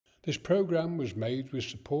This programme was made with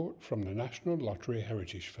support from the National Lottery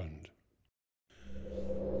Heritage Fund.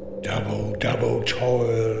 Double, double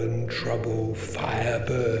toil and trouble, fire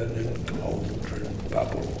burn and cauldron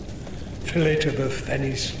bubble. Fillet of a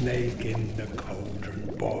fenny snake in the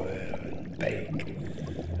cauldron boil and bake.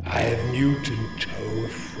 I have newt and toe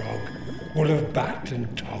of frog, wool of bat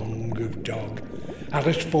and tongue of dog,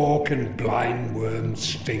 Alice fork and blind worm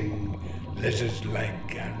sting, lizard's leg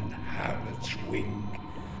and howlet's wing.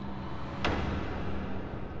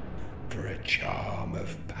 For a charm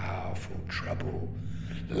of powerful trouble,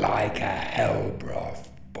 like a hell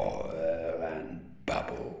broth boil and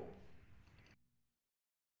bubble.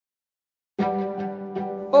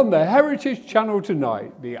 On the Heritage Channel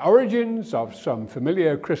tonight, the origins of some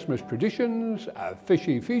familiar Christmas traditions, a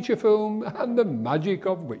fishy feature film, and the magic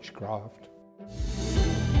of witchcraft.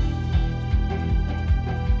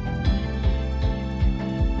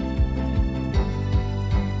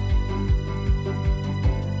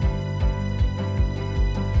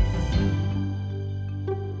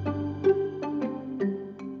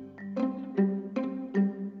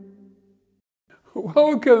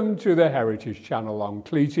 Welcome to the Heritage Channel on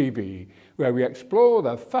Clee TV, where we explore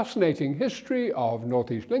the fascinating history of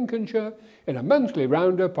North East Lincolnshire in a monthly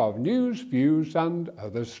roundup of news, views and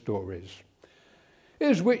other stories.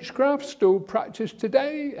 Is witchcraft still practiced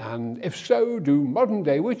today? And if so, do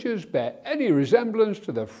modern-day witches bear any resemblance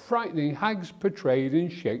to the frightening hags portrayed in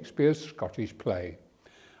Shakespeare's Scottish play?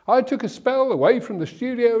 I took a spell away from the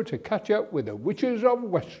studio to catch up with the Witches of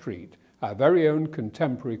West Street, our very own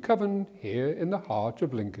contemporary coven here in the heart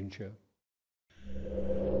of Lincolnshire.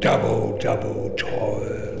 Double, double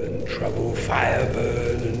toil and trouble, fire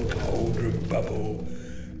burn and cauldron bubble,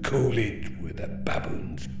 cool it with a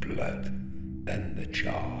baboon's blood, then the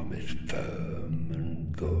charm is firm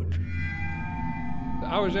and good.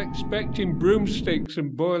 I was expecting broomsticks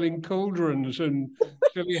and boiling cauldrons and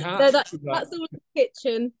silly hats. No, that's all in the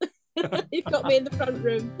kitchen. You've got me in the front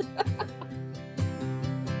room.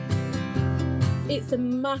 It's a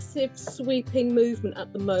massive sweeping movement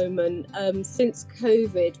at the moment. Since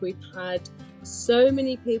COVID, we've had so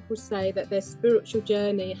many people say that their spiritual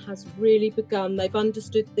journey has really begun. They've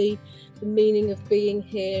understood the meaning of being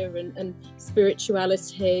here and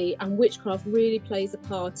spirituality, and witchcraft really plays a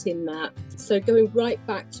part in that. So going right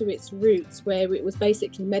back to its roots, where it was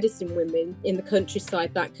basically medicine women in the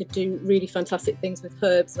countryside that could do really fantastic things with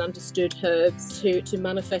herbs and understood herbs, to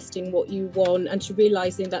manifesting what you want and to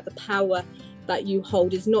realising that the power that you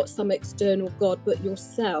hold is not some external god but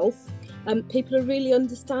yourself. People are really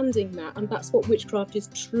understanding that, and that's what witchcraft is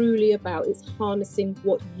truly about. It's harnessing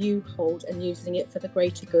what you hold and using it for the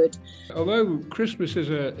greater good. Although Christmas is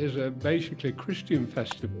a basically Christian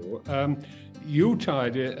festival,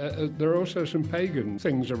 Yuletide, there are also some pagan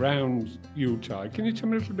things around Yuletide. Can you tell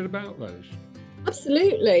me a little bit about those?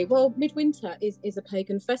 Absolutely. Well, midwinter is a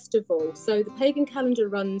pagan festival. So the pagan calendar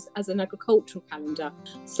runs as an agricultural calendar.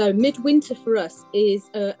 So midwinter for us is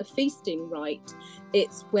a feasting rite.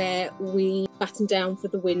 It's where we batten down for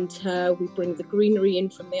the winter. We bring the greenery in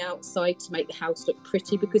from the outside to make the house look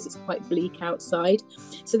pretty because it's quite bleak outside.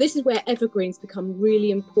 So this is where evergreens become really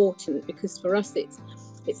important, because for us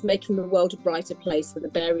it's making the world a brighter place for the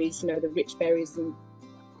berries, the rich berries and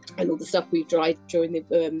all the stuff we've dried during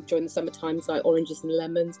the summer times, like oranges and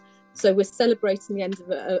lemons. So we're celebrating the end of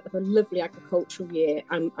a lovely agricultural year,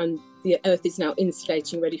 and the earth is now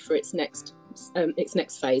insulating, ready for its next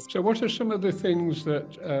phase. So what are some of the things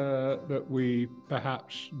that we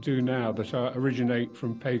perhaps do now that originate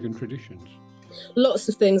from pagan traditions? Lots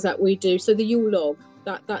of things that we do. So the Yule log,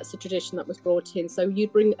 that's a tradition that was brought in. So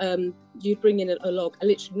you'd bring in a log,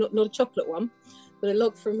 literally not a chocolate one, but a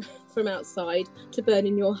log from outside to burn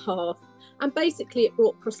in your hearth. And basically it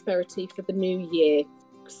brought prosperity for the new year.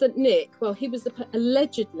 St. Nick, well, he was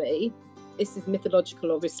allegedly, this is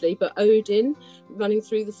mythological obviously, but Odin running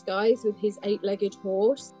through the skies with his 8-legged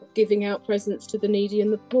horse, giving out presents to the needy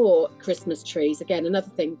and the poor. Christmas trees, again,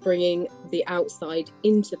 another thing, bringing the outside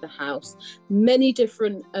into the house. Many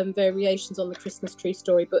different variations on the Christmas tree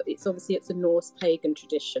story, but it's a Norse pagan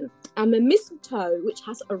tradition. And the mistletoe, which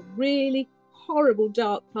has a really horrible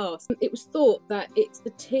dark past. It was thought that it's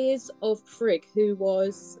the tears of Frigg, who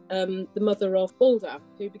was the mother of Balder,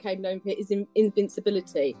 who became known for his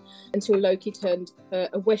invincibility, until Loki turned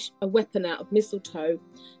a weapon out of mistletoe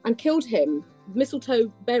and killed him.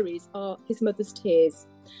 Mistletoe berries are his mother's tears.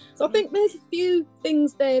 So I think there's a few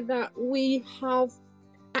things there that we have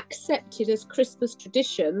accepted as Christmas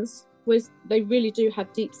traditions, whereas they really do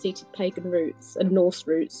have deep-seated pagan roots and Norse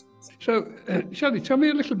roots. So, Shelley, tell me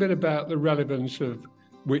a little bit about the relevance of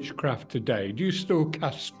witchcraft today? Do you still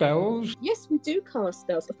cast spells? Yes, we do cast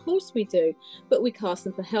spells, of course we do, but we cast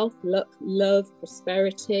them for health, luck, love,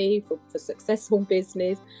 prosperity, for successful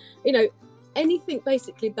business, you know, anything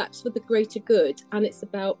basically that's for the greater good, and it's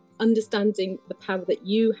about understanding the power that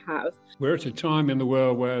you have. We're at a time in the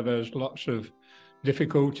world where there's lots of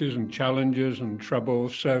difficulties and challenges and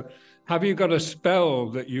troubles, so have you got a spell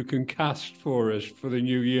that you can cast for us for the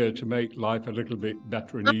new year to make life a little bit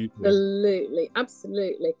better and easier? Absolutely,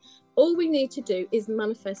 absolutely. All we need to do is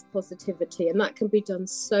manifest positivity, and that can be done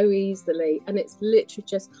so easily. And it's literally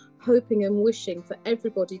just hoping and wishing for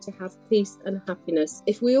everybody to have peace and happiness.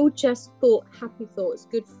 If we all just thought happy thoughts,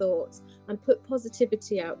 good thoughts, and put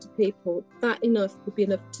positivity out to people, that enough would be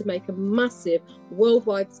enough to make a massive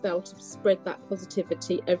worldwide spell to spread that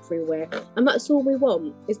positivity everywhere. And that's all we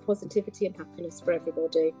want, is positivity and happiness for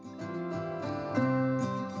everybody.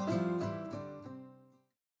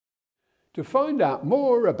 To find out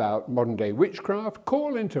more about modern-day witchcraft,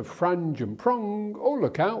 call into Flange and Prong or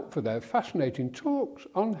look out for their fascinating talks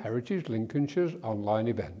on Heritage Lincolnshire's online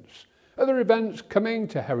events. Other events coming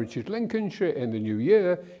to Heritage Lincolnshire in the new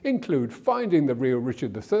year include Finding the Real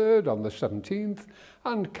Richard III on the 17th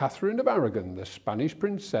and Catherine of Aragon, the Spanish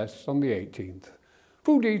Princess, on the 18th.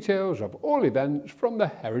 Full details of all events from the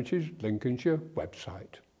Heritage Lincolnshire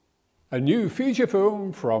website. A new feature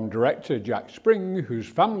film from director Jack Spring, whose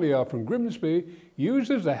family are from Grimsby,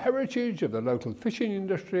 uses the heritage of the local fishing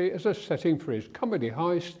industry as a setting for his comedy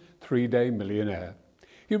heist, 3-Day Millionaire.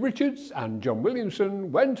 Hugh Richards and John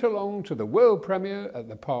Williamson went along to the world premiere at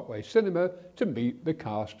the Parkway Cinema to meet the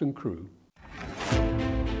cast and crew.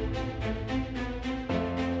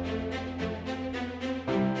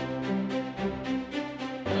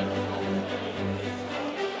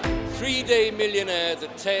 3-Day Millionaire, the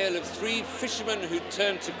tale of three fishermen who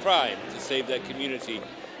turned to crime to save their community,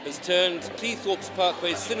 has turned Cleethorpes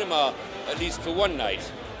Parkway Cinema, at least for one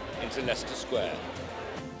night, into Leicester Square.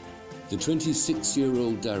 The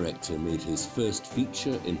 26-year-old director made his first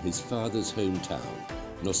feature in his father's hometown,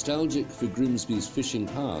 nostalgic for Grimsby's fishing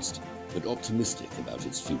past, but optimistic about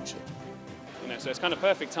its future. So it's kind of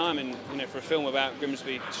perfect timing, for a film about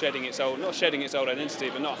Grimsby shedding its old, not shedding its old identity,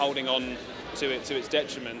 but not holding on to its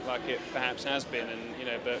detriment like it perhaps has been,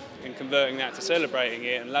 but in converting that to celebrating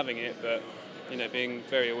it and loving it, but being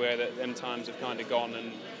very aware that them times have kind of gone,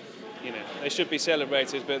 and they should be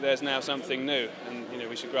celebrated, but there's now something new, and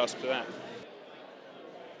we should grasp to that.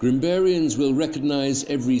 Grimbarians will recognise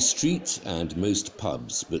every street and most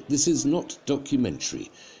pubs, but this is not documentary.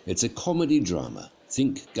 It's a comedy drama.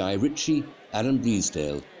 Think Guy Ritchie, Adam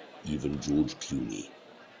Bleasdale, even George Clooney.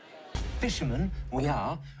 Fishermen, we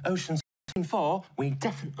are. Ocean's 4, we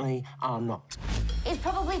definitely are not. He's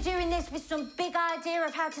probably doing this with some big idea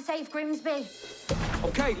of how to save Grimsby.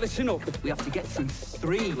 OK, listen up. We have to get through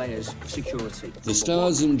 3 layers of security. The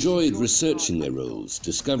stars enjoyed researching their roles,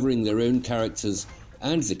 discovering their own characters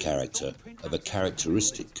and the character of a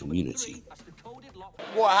characteristic community.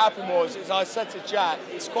 What happened was, as I said to Jack,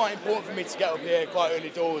 it's quite important for me to get up here quite early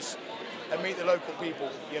doors and meet the local people,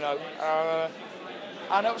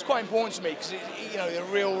 and that was quite important to me because, they're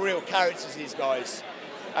real characters, these guys.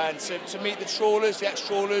 And to meet the trawlers, the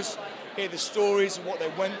ex-trawlers, hear the stories of what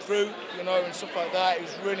they went through, and stuff like that, it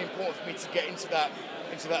was really important for me to get into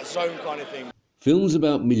that zone kind of thing. Films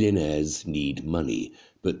about millionaires need money,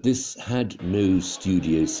 but this had no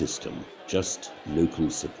studio system, just local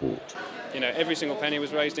support. Every single penny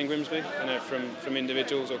was raised in Grimsby, from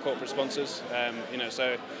individuals or corporate sponsors.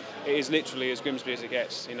 So it is literally as Grimsby as it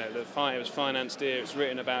gets. It was financed here, it's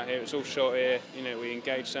written about here, it's all shot here. We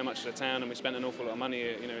engaged so much of the town, and we spent an awful lot of money,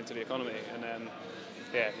 into the economy. And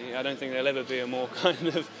I don't think there'll ever be a more kind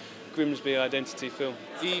of Grimsby identity film.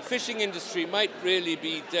 The fishing industry might really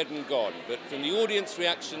be dead and gone, but from the audience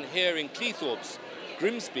reaction here in Cleethorpes,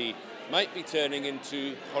 Grimsby might be turning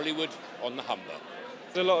into Hollywood on the Humber.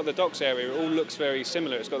 A lot of the docks area, it all looks very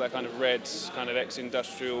similar. It's got that kind of red, kind of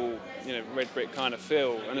ex-industrial, red brick kind of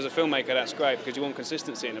feel. And as a filmmaker, that's great because you want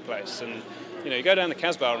consistency in a place. And you go down the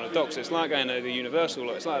Casbah on the docks, it's like going to the Universal,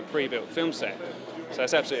 it's like a pre-built film set. So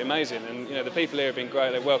it's absolutely amazing. And the people here have been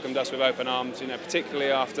great. They've welcomed us with open arms.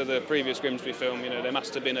 Particularly after the previous Grimsby film, there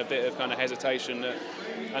must have been a bit of kind of hesitation that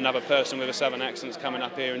another person with a southern accent's coming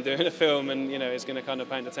up here and doing a film, and is going to kind of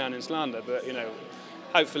paint the town in slander. But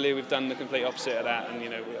hopefully we've done the complete opposite of that, and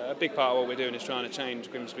a big part of what we're doing is trying to change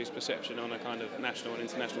Grimsby's perception on a kind of national and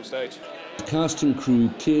international stage. The cast and crew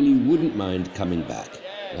clearly wouldn't mind coming back.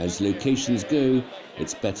 As locations go,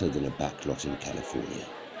 it's better than a backlot in California.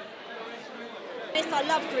 I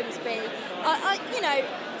love Grimsby.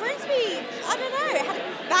 Grimsby, I don't know, it had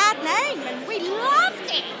a bad name, and we loved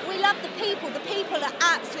it. We love the people. The people are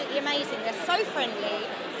absolutely amazing. They're so friendly,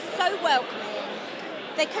 so welcoming.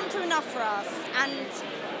 They couldn't do enough for us, and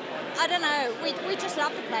I don't know, we just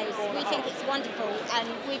love the place. We think it's wonderful, and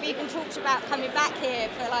we've even talked about coming back here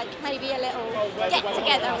for like maybe a little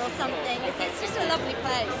get-together or something. It's just a lovely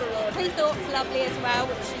place. Cleethorpes lovely as well,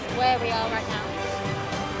 which is where we are right now.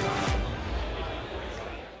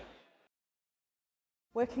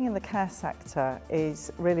 Working in the care sector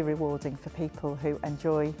is really rewarding for people who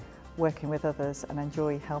enjoy working with others and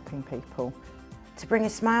enjoy helping people. To bring a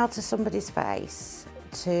smile to somebody's face,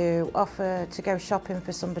 to offer to go shopping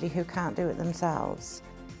for somebody who can't do it themselves,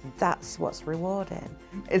 that's what's rewarding.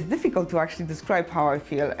 It's difficult to actually describe how I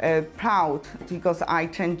feel. Proud because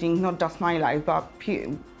I'm changing not just my life but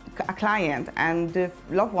a client and the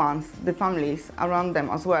loved ones, the families around them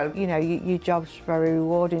as well. You know, your job's very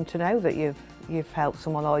rewarding to know that you've helped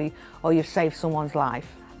someone or you've saved someone's life.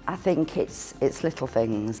 I think it's little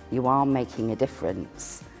things. You are making a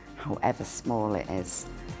difference, however small it is.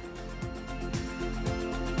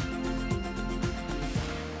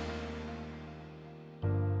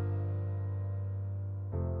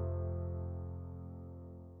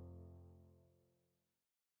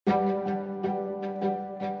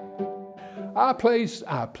 Our place,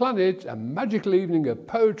 our planet, a magical evening of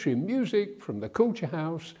poetry and music from the Culture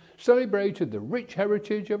House celebrated the rich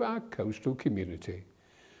heritage of our coastal community.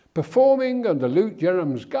 Performing under Luke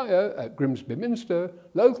Jerram's Gaia at Grimsby Minster,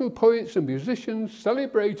 local poets and musicians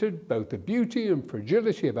celebrated both the beauty and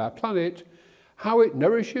fragility of our planet, how it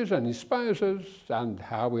nourishes and inspires us, and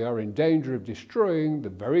how we are in danger of destroying the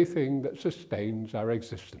very thing that sustains our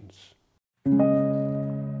existence.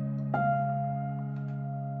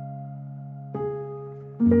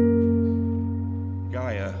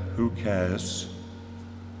 Gaia, who cares?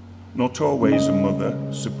 Not always a mother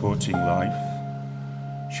supporting life.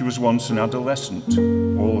 She was once an adolescent,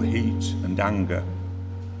 all heat and anger.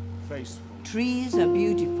 Faithful. Trees are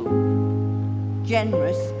beautiful,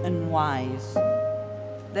 generous and wise.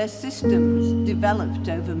 Their systems, developed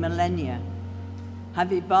over millennia,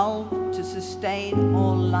 have evolved to sustain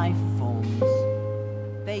all life forms.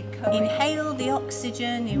 They inhale the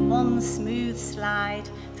oxygen in one smooth slide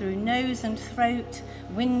through nose and throat,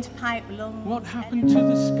 windpipe, lungs. What happened to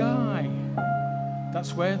the sky?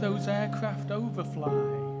 That's where those aircraft overfly.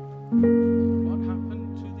 What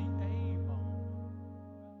happened to the A-bomb?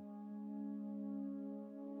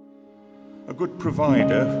 A good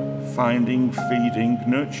provider, finding, feeding,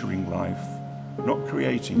 nurturing life, not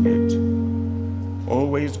creating it.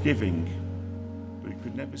 Always giving, but you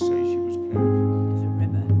could never say she was careful.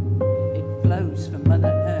 Flows from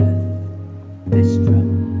Mother Earth. This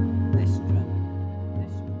drum, this drum,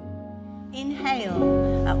 this drum.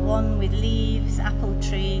 Inhale at one with leaves, apple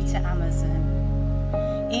tree to Amazon.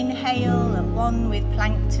 Inhale at one with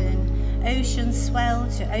plankton, ocean swell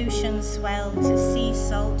to sea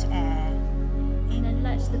salt air. In and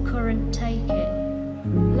lets the current take it,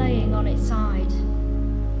 laying on its side,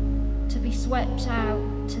 to be swept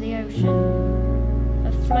out to the ocean,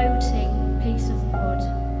 a floating piece of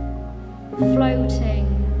wood. Floating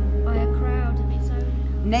by a crowd of its own.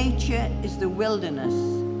 Nature is the wilderness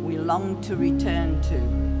we long to return to,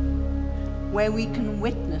 where we can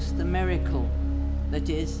witness the miracle that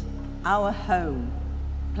is our home,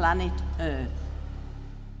 planet Earth.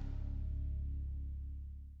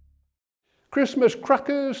 Christmas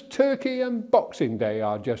crackers, turkey and Boxing Day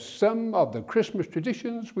are just some of the Christmas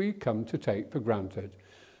traditions we come to take for granted.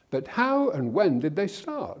 But how and when did they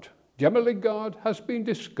start? Gemma Lingard has been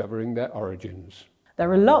discovering their origins.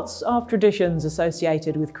 There are lots of traditions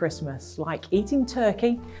associated with Christmas, like eating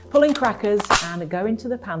turkey, pulling crackers and going to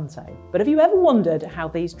the panto. But have you ever wondered how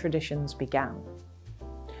these traditions began?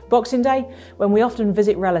 Boxing Day, when we often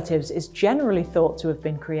visit relatives, is generally thought to have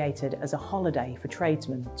been created as a holiday for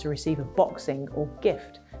tradesmen to receive a boxing or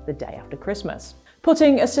gift the day after Christmas.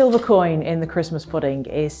 Putting a silver coin in the Christmas pudding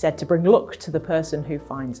is said to bring luck to the person who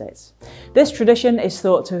finds it. This tradition is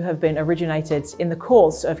thought to have been originated in the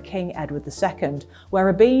courts of King Edward II, where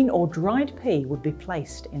a bean or dried pea would be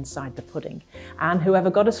placed inside the pudding, and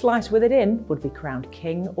whoever got a slice with it in would be crowned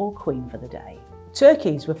king or queen for the day.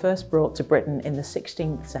 Turkeys were first brought to Britain in the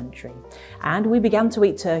 16th century, and we began to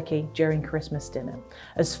eat turkey during Christmas dinner,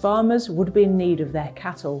 as farmers would be in need of their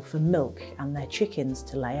cattle for milk and their chickens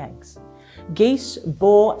to lay eggs. Geese,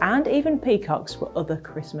 boar and even peacocks were other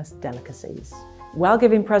Christmas delicacies. While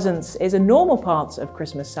giving presents is a normal part of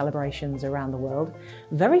Christmas celebrations around the world,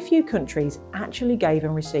 very few countries actually gave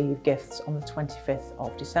and received gifts on the 25th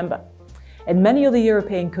of December. In many other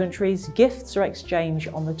European countries, gifts are exchanged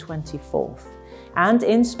on the 24th. and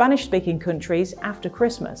in Spanish-speaking countries after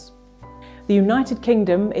Christmas. The United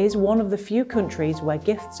Kingdom is one of the few countries where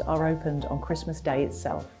gifts are opened on Christmas Day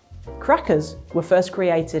itself. Crackers were first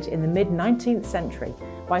created in the mid-19th century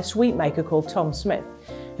by a sweet maker called Tom Smith,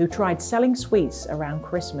 who tried selling sweets around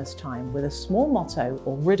Christmas time with a small motto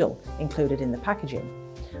or riddle included in the packaging.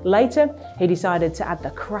 Later, he decided to add the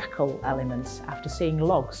crackle element after seeing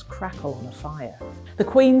logs crackle on a fire. The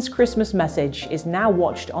Queen's Christmas message is now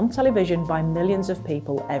watched on television by millions of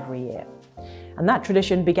people every year. And that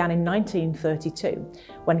tradition began in 1932,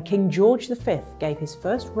 when King George V gave his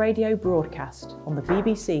first radio broadcast on the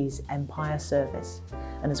BBC's Empire service,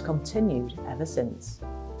 and has continued ever since.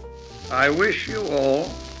 I wish you all,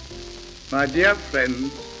 my dear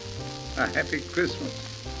friends, a happy Christmas.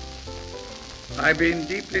 I've been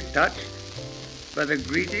deeply touched by the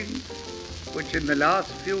greetings which in the last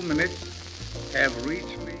few minutes have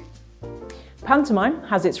reached me. Pantomime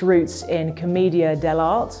has its roots in commedia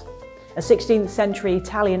dell'arte, a 16th century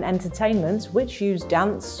Italian entertainment which used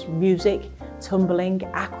dance, music, tumbling,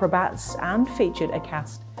 acrobats, and featured a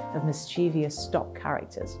cast of mischievous stock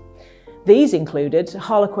characters. These included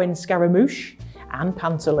Harlequin Scaramouche and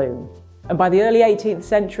Pantaloon. And by the early 18th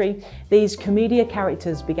century, these commedia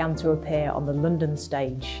characters began to appear on the London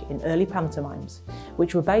stage in early pantomimes,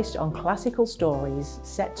 which were based on classical stories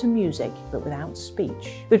set to music but without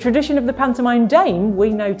speech. The tradition of the pantomime dame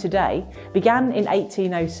we know today began in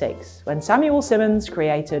 1806, when Samuel Simmons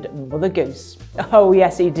created Mother Goose. Oh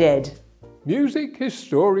yes, he did. Music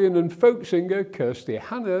historian and folk singer Kirsty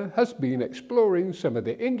Hannah has been exploring some of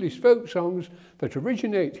the English folk songs that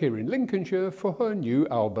originate here in Lincolnshire for her new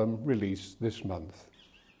album released this month.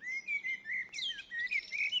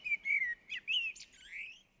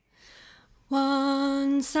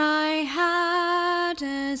 Once I had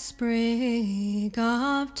a sprig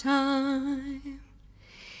of thyme,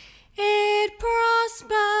 it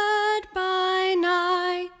prospered by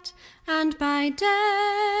night and by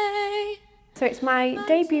day. So it's my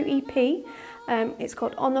debut EP, it's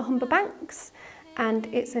called On the Humber Banks, and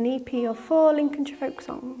it's an EP of 4 Lincolnshire folk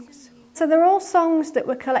songs. So they're all songs that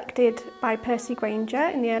were collected by Percy Grainger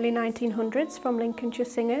in the early 1900s from Lincolnshire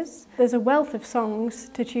singers. There's a wealth of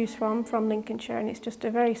songs to choose from Lincolnshire, and it's just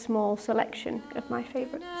a very small selection of my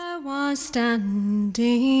favourites. I was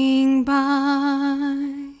standing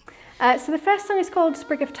by. So the first song is called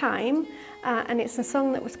Sprig of Thyme, and it's a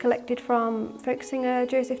song that was collected from folk singer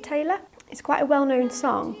Joseph Taylor. It's quite a well-known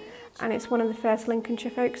song, and it's one of the first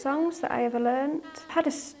Lincolnshire folk songs that I ever learnt. I've had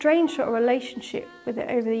a strange sort of relationship with it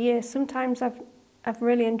over the years. Sometimes I've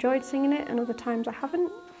really enjoyed singing it, and other times I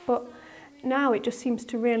haven't, but now it just seems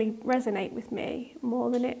to really resonate with me more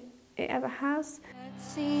than it ever has.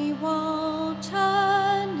 Betsy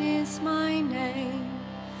Walton is my name.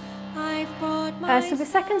 I've brought my So the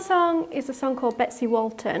second song is a song called Betsy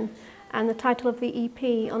Walton, and the title of the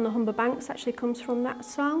EP, On the Humber Banks, actually comes from that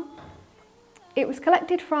song. It was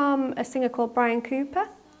collected from a singer called Brian Cooper,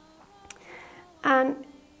 and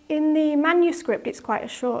in the manuscript it's quite a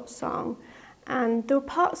short song, and there were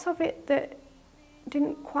parts of it that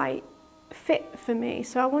didn't quite fit for me,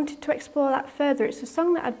 so I wanted to explore that further. It's a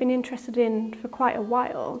song that I'd been interested in for quite a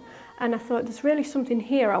while, and I thought there's really something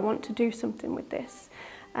here, I want to do something with this.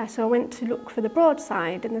 So I went to look for the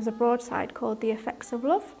broadside, and there's a broadside called The Effects of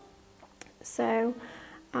Love. So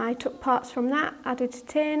I took parts from that, added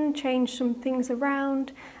it in, changed some things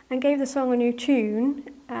around, and gave the song a new tune,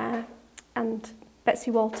 and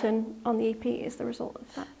Betsy Walton on the EP is the result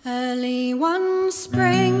of that. Early one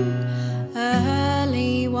spring,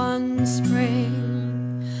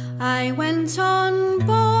 I went on board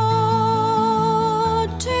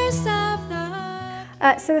to serve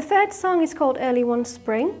the... So the third song is called Early One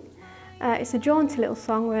Spring. It's a jaunty little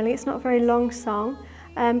song really, it's not a very long song,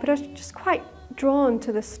 but I was just quite drawn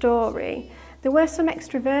to the story. There were some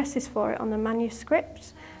extra verses for it on the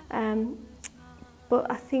manuscript, but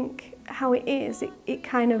I think how it is, it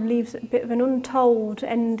kind of leaves a bit of an untold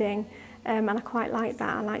ending, and I quite like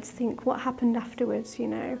that. I like to think what happened afterwards, you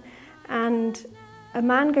know. And a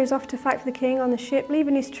man goes off to fight for the king on the ship,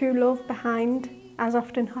 leaving his true love behind, as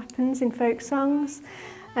often happens in folk songs.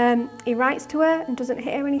 He writes to her and doesn't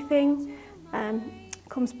hit her anything,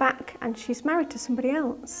 comes back and she's married to somebody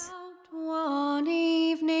else. One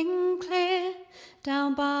evening clear,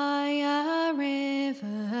 down by a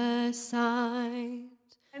riverside.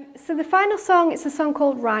 So the final song, it's a song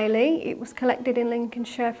called Riley. It was collected in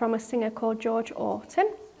Lincolnshire from a singer called George Orton.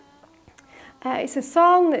 It's a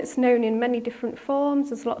song that's known in many different forms.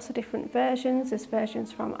 There's lots of different versions. There's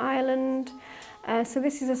versions from Ireland. So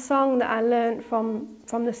this is a song that I learnt from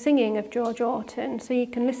the singing of George Orton. So you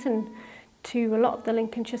can listen to a lot of the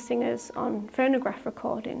Lincolnshire singers on phonograph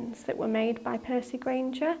recordings that were made by Percy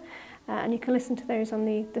Granger, and you can listen to those on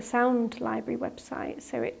the Sound Library website,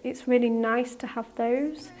 so it's really nice to have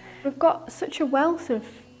those. We've got such a wealth of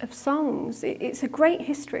songs. It's a great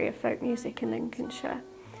history of folk music in Lincolnshire,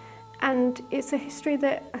 and it's a history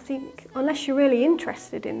that I think, unless you're really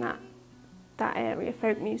interested in that area,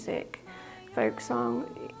 folk music, folk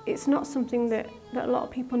song, it's not something that a lot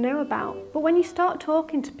of people know about. But when you start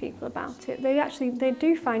talking to people about it, they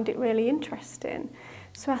do find it really interesting.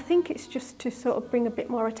 So I think it's just to sort of bring a bit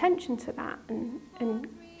more attention to that and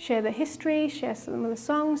share the history, share some of the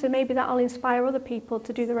songs, and maybe that'll inspire other people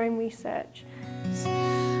to do their own research.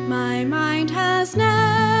 My mind has never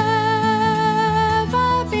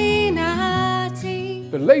been at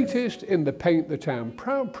ease. The latest in the Paint the Town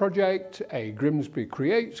Proud project, a Grimsby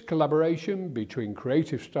Creates collaboration between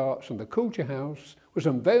Creative Starts and the Culture House, was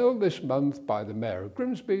unveiled this month by the Mayor of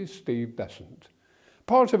Grimsby, Steve Besant.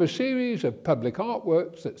 Part of a series of public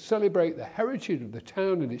artworks that celebrate the heritage of the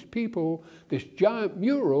town and its people, this giant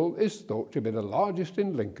mural is thought to be the largest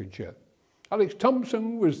in Lincolnshire. Alex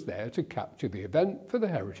Thompson was there to capture the event for the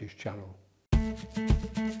Heritage Channel.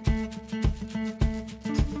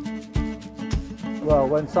 Well,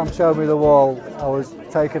 when Sam showed me the wall, I was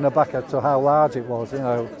taken aback as to how large it was, you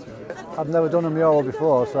know. I'd never done a mural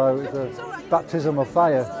before, so it was a baptism of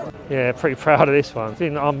fire. Yeah, pretty proud of this one. The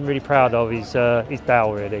thing that I'm really proud of is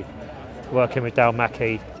Dale, really. Working with Dale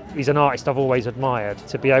Mackey. He's an artist I've always admired.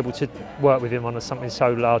 To be able to work with him on something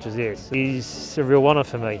so large as this is a real honour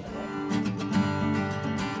for me.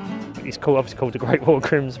 It's obviously called the Great Wall of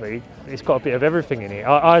Grimsby. It's got a bit of everything in it.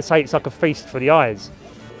 I'd say it's like a feast for the eyes.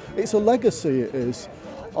 It's a legacy, it is,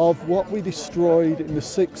 of what we destroyed in the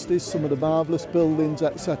 60s, some of the marvellous buildings,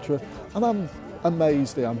 etc. And I'm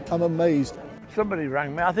amazed, I'm amazed. Somebody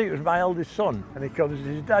rang me, I think it was my eldest son, and he comes and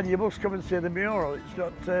says, "Dad, you must come and see the mural.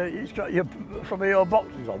 It's got your, some of your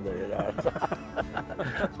boxes on there, you know."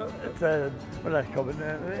 When I come in,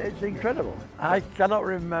 it's incredible. I cannot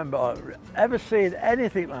remember ever seeing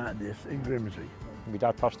anything like this in Grimsby. My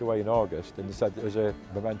dad passed away in August, and they said it was a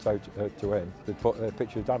memento to him. They put a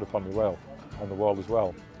picture of Dad up on the wall as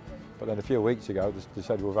well. But then a few weeks ago, they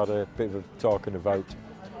said we've had a bit of a talk and a vote.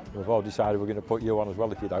 We've all decided we're going to put you on as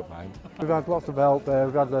well, if you don't mind. We've had lots of help there.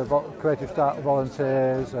 We've had the Creative Start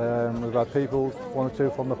volunteers. We've had people, one or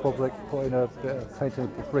two from the public, putting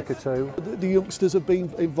painting a brick or two. The youngsters have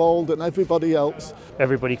been involved, and everybody else.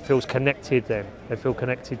 Everybody feels connected then. They feel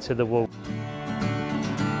connected to the wall.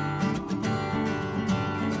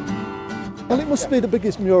 Well, it must be the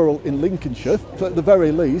biggest mural in Lincolnshire, at the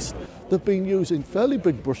very least. They've been using fairly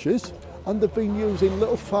big brushes, and they've been using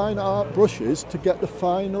little fine art brushes to get the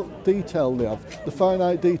final detail they have, the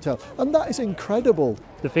finite detail, and that is incredible.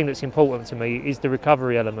 The thing that's important to me is the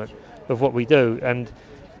recovery element of what we do, and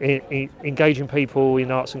engaging people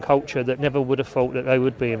in arts and culture that never would have thought that they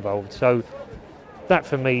would be involved. So that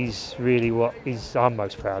for me is really what I'm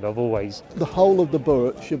most proud of, always. The whole of the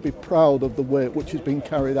borough should be proud of the work which has been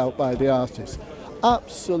carried out by the artists.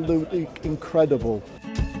 Absolutely incredible.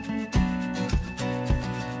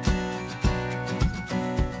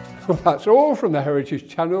 Well, that's all from the Heritage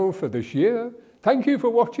Channel for this year. Thank you for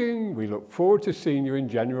watching. We look forward to seeing you in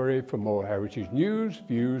January for more heritage news,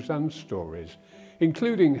 views and stories,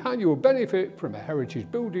 including how you will benefit from a heritage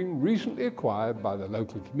building recently acquired by the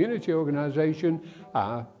local community organisation,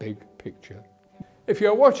 Our Big Picture. If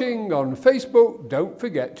you're watching on Facebook, don't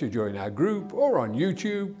forget to join our group, or on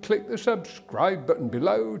YouTube, click the subscribe button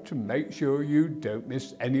below to make sure you don't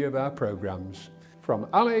miss any of our programmes. From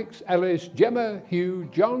Alex, Ellis, Gemma, Hugh,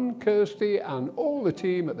 John, Kirsty and all the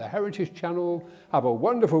team at the Heritage Channel, have a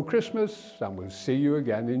wonderful Christmas, and we'll see you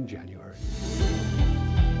again in January.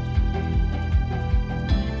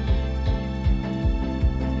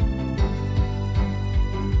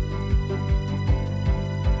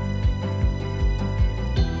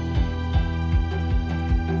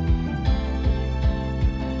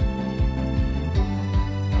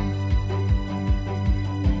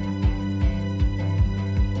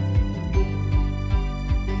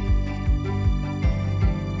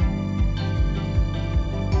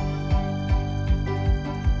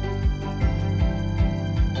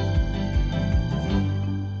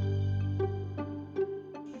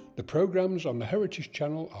 The programmes on the Heritage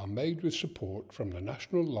Channel are made with support from the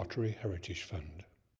National Lottery Heritage Fund.